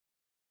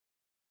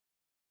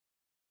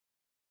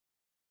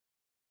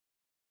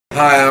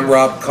Hi, I'm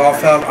Rob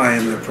Kaufelt. I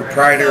am the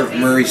proprietor of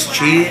Murray's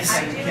Cheese.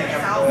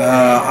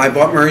 I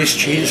bought Murray's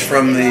Cheese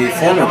from the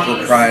former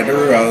proprietor,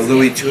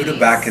 Louis Tuda,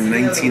 back in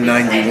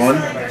 1991.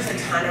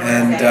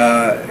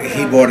 And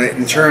he bought it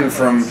in turn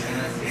from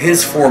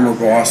his former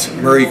boss,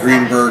 Murray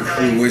Greenberg,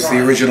 who was the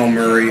original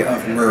Murray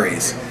of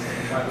Murray's.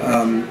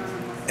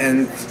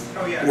 And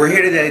we're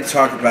here today to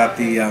talk about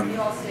the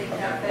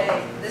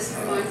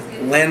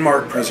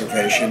landmark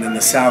preservation in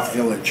the South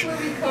Village.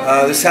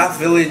 The South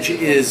Village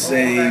is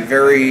a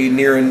very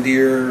near and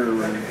dear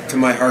to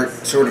my heart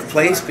sort of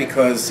place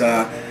because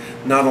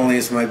not only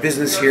is my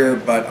business here,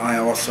 but I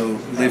also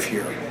live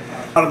here.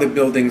 A lot of the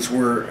buildings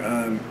were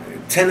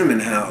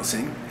tenement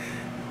housing,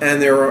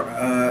 and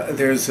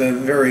there's a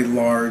very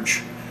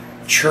large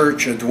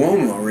church, a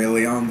Duomo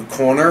really, on the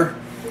corner,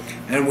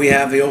 and we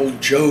have the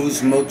old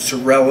Joe's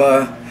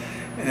Mozzarella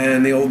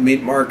and the old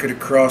meat market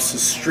across the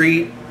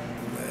street.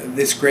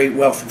 This great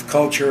wealth of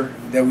culture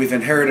that we've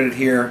inherited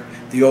here,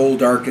 the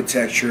old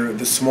architecture,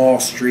 the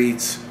small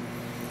streets,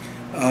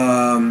 the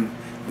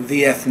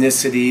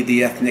ethnicity,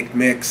 the ethnic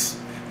mix,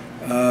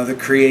 the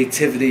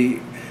creativity.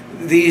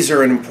 These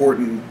are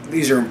important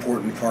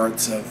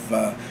parts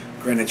of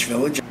Greenwich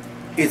Village.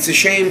 It's a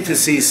shame to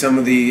see some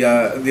of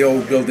the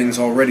old buildings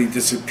already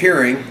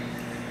disappearing.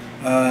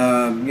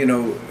 You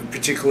know,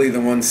 particularly the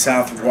ones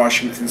south of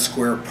Washington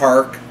Square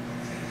Park.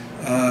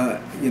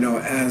 You know,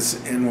 as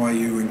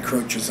NYU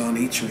encroaches on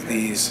each of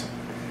these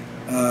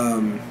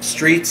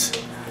streets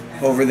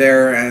over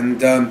there,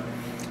 and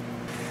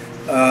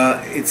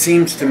it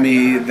seems to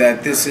me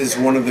that this is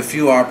one of the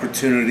few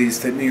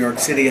opportunities that New York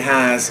City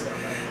has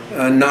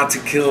not to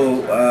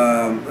kill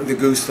the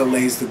goose that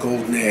lays the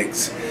golden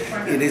eggs.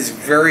 It is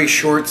very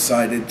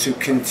short-sighted to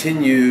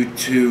continue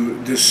to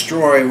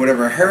destroy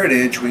whatever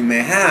heritage we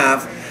may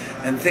have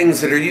and things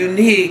that are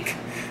unique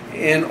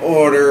in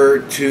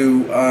order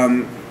to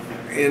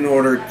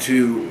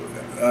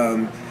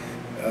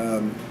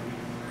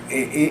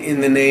in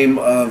the name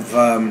of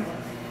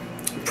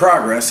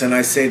progress, and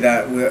I say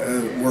that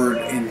word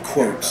in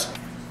quotes.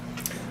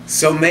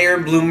 So Mayor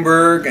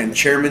Bloomberg and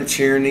Chairman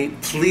Tierney,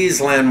 please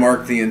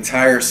landmark the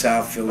entire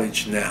South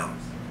Village now.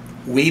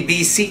 We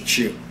beseech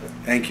you.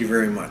 Thank you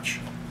very much.